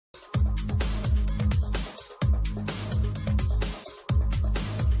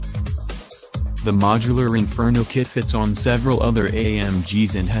The modular Inferno kit fits on several other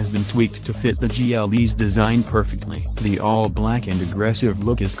AMGs and has been tweaked to fit the GLE's design perfectly. The all-black and aggressive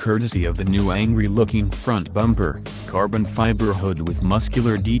look is courtesy of the new angry-looking front bumper, carbon fiber hood with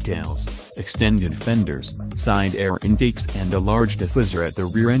muscular details, extended fenders, side air intakes and a large diffuser at the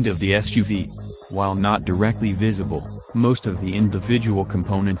rear end of the SUV. While not directly visible, most of the individual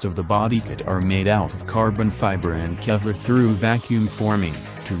components of the body kit are made out of carbon fiber and Kevlar through vacuum forming.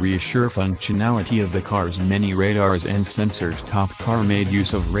 To reassure functionality of the car's many radars and sensors, Top Car made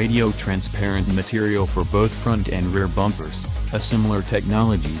use of radio-transparent material for both front and rear bumpers, a similar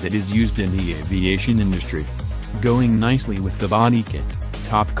technology that is used in the aviation industry. Going nicely with the body kit,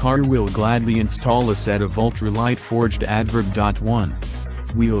 Top Car will gladly install a set of ultralight forged Adverb.1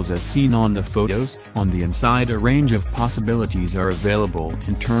 wheels as seen on the photos. On the inside, a range of possibilities are available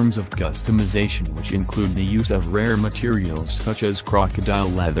in terms of customization, which include the use of rare materials such as crocodile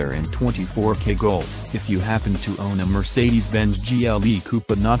leather and 24K gold. If you happen to own a Mercedes-Benz GLE coupe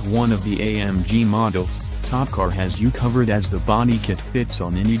but not one of the AMG models, Top Car has you covered as the body kit fits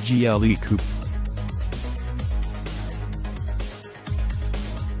on any GLE coupe.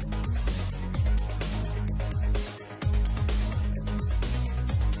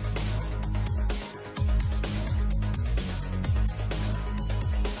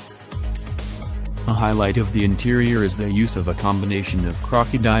 A highlight of the interior is the use of a combination of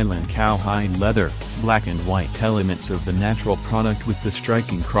crocodile and cowhide leather, black and white elements of the natural product with the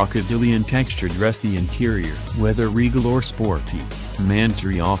striking crocodilian texture dress the interior. Whether regal or sporty,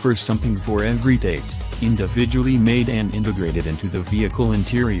 Mansory offers something for every taste, individually made and integrated into the vehicle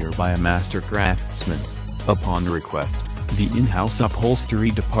interior by a master craftsman. Upon request, the in-house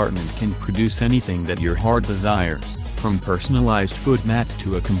upholstery department can produce anything that your heart desires, from personalized foot mats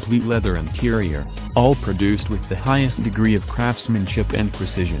to a complete leather interior, all produced with the highest degree of craftsmanship and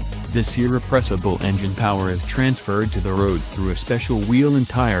precision. This irrepressible engine power is transferred to the road through a special wheel and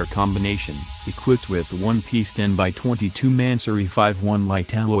tire combination, equipped with one-piece 10x22 Mansory 5-1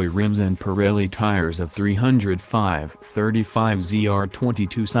 light alloy rims and Pirelli tires of 305/35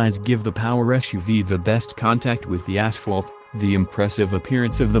 ZR22 size give the power SUV the best contact with the asphalt. The impressive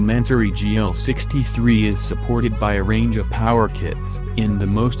appearance of the Mansory GL63 is supported by a range of power kits. In the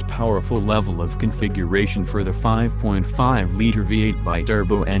most powerful level of configuration for the 5.5-liter V8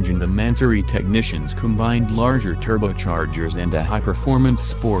 bi-turbo engine, the Mansory technicians combined larger turbochargers and a high-performance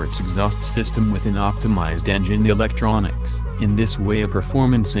sports exhaust system with an optimized engine electronics. In this way, a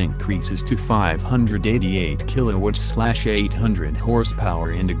performance increases to 588 kilowatts/800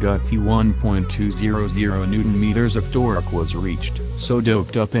 horsepower and a gutsy 1.200 Nm of torque was reached. So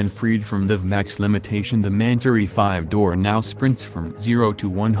doped up and freed from the max limitation, the Mansory 5-door now sprints from 0 to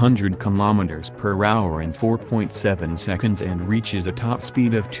 100 km/h in 4.7 seconds and reaches a top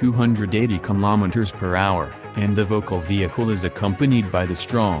speed of 280 km/h, and the vocal vehicle is accompanied by the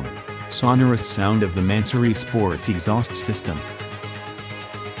strong, sonorous sound of the Mansory sports exhaust system.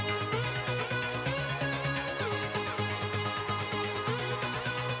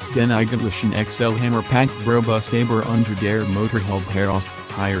 Den Eigentlichen XL Hammerpack Brabus Aber unter der Motorhaube heraus,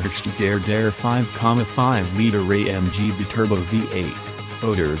 Hierhersteller der 5,5-Liter AMG Biturbo V8.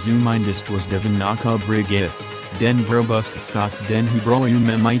 Oder zumindest was Devon Nachabrig ist, den Brabus Stock den Hubroium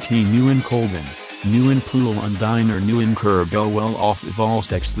mit neuen Kolben, neuen Pool und einer neuen Kurbel auf Vol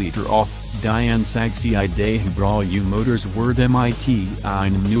 6-Liter auf, die Anzahl der Hubroium Motors wird mit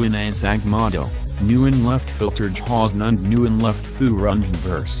einem neuen Ansaugmodell, neuen Luftfiltergehäusen und neuen Luftführungen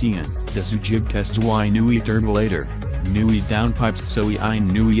versehen. Dazu gibt es zwei neue Turbolader, neue Downpipes sowie ein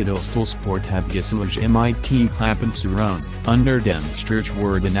neues Dostelsport-Abgeselage mit Klappensuron. Unter dem Strich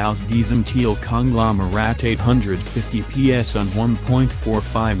werden aus diesem Teil-Konglomerat 850 PS und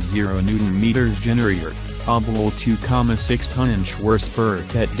 1.450 Nm generiert. Obwohl 2,6 Tonnen schwer spurt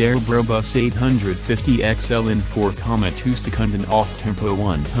der Brabus 850 XL in 4,2 Sekunden auf Tempo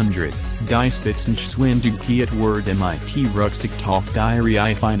 100. Die Spitzengeschwindigkeit wird mit Rücksicht auf die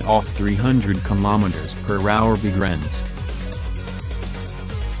Reifen auf 300 km/h begrenzt.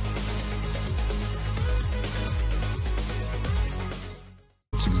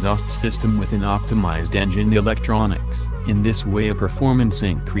 Exhaust system with an optimized engine electronics. In this way, a performance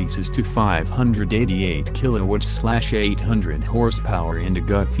increases to 588 kilowatts/800 horsepower and a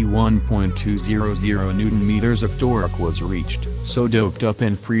gutsy 1.200 Nm of torque was reached. So doped up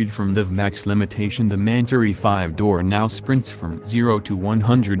and freed from the max limitation, the Mansory 5-door now sprints from 0 to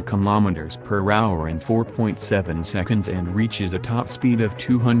 100 km/h in 4.7 seconds and reaches a top speed of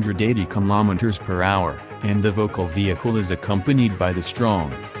 280 km/h, and the vocal vehicle is accompanied by the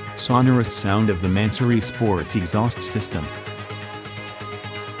strong, sonorous sound of the Mansory sports exhaust system.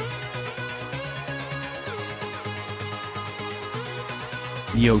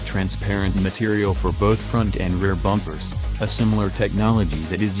 radio-transparent material for both front and rear bumpers, a similar technology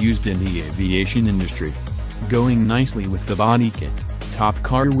that is used in the aviation industry. Going nicely with the body kit, Top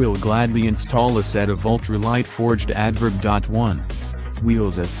Car will gladly install a set of ultralight forged Adverb.1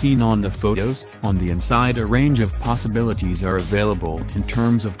 wheels as seen on the photos. On the inside, a range of possibilities are available in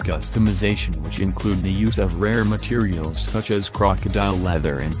terms of customization, which include the use of rare materials such as crocodile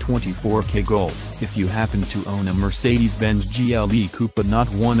leather and 24K gold. If you happen to own a Mercedes-Benz GLE coupe but not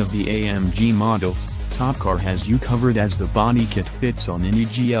one of the AMG models, Top Car has you covered as the body kit fits on any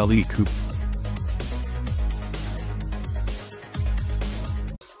GLE coupe.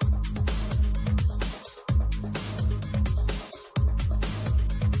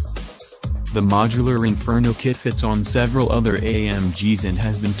 The modular Inferno kit fits on several other AMGs and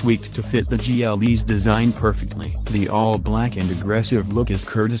has been tweaked to fit the GLE's design perfectly. The all-black and aggressive look is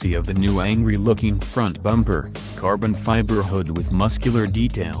courtesy of the new angry-looking front bumper, carbon fiber hood with muscular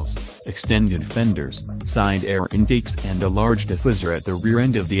details, extended fenders, side air intakes and a large diffuser at the rear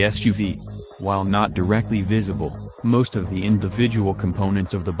end of the SUV. While not directly visible, most of the individual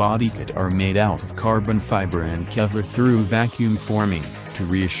components of the body kit are made out of carbon fiber and Kevlar through vacuum forming. To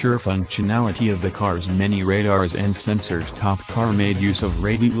reassure functionality of the car's many radars and sensors, Top Car made use of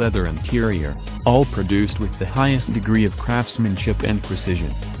radiant leather interior, all produced with the highest degree of craftsmanship and precision.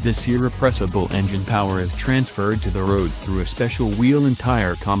 This irrepressible engine power is transferred to the road through a special wheel and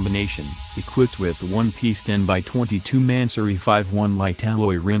tire combination, equipped with one-piece 10x22 Mansory 5-1 light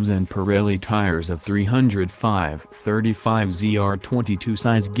alloy rims and Pirelli tires of 305/35 ZR22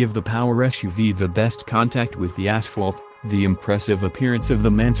 size give the power SUV the best contact with the asphalt. The impressive appearance of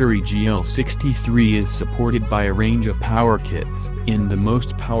the Mansory GL63 is supported by a range of power kits. In the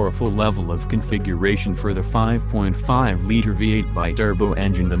most powerful level of configuration for the 5.5-liter V8 bi-turbo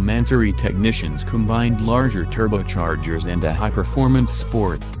engine, the Mansory technicians combined larger turbochargers and a high-performance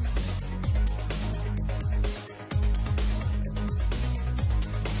sport.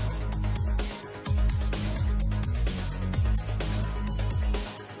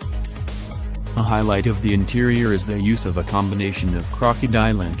 A highlight of the interior is the use of a combination of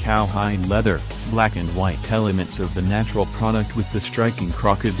crocodile and cowhide leather, black and white elements of the natural product with the striking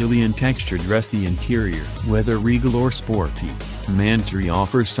crocodilian texture dress the interior. Whether regal or sporty, Mansory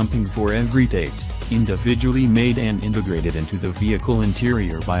offers something for every taste, individually made and integrated into the vehicle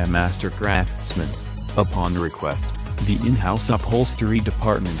interior by a master craftsman. Upon request, the in-house upholstery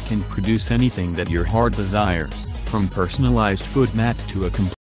department can produce anything that your heart desires, from personalized foot mats to a complete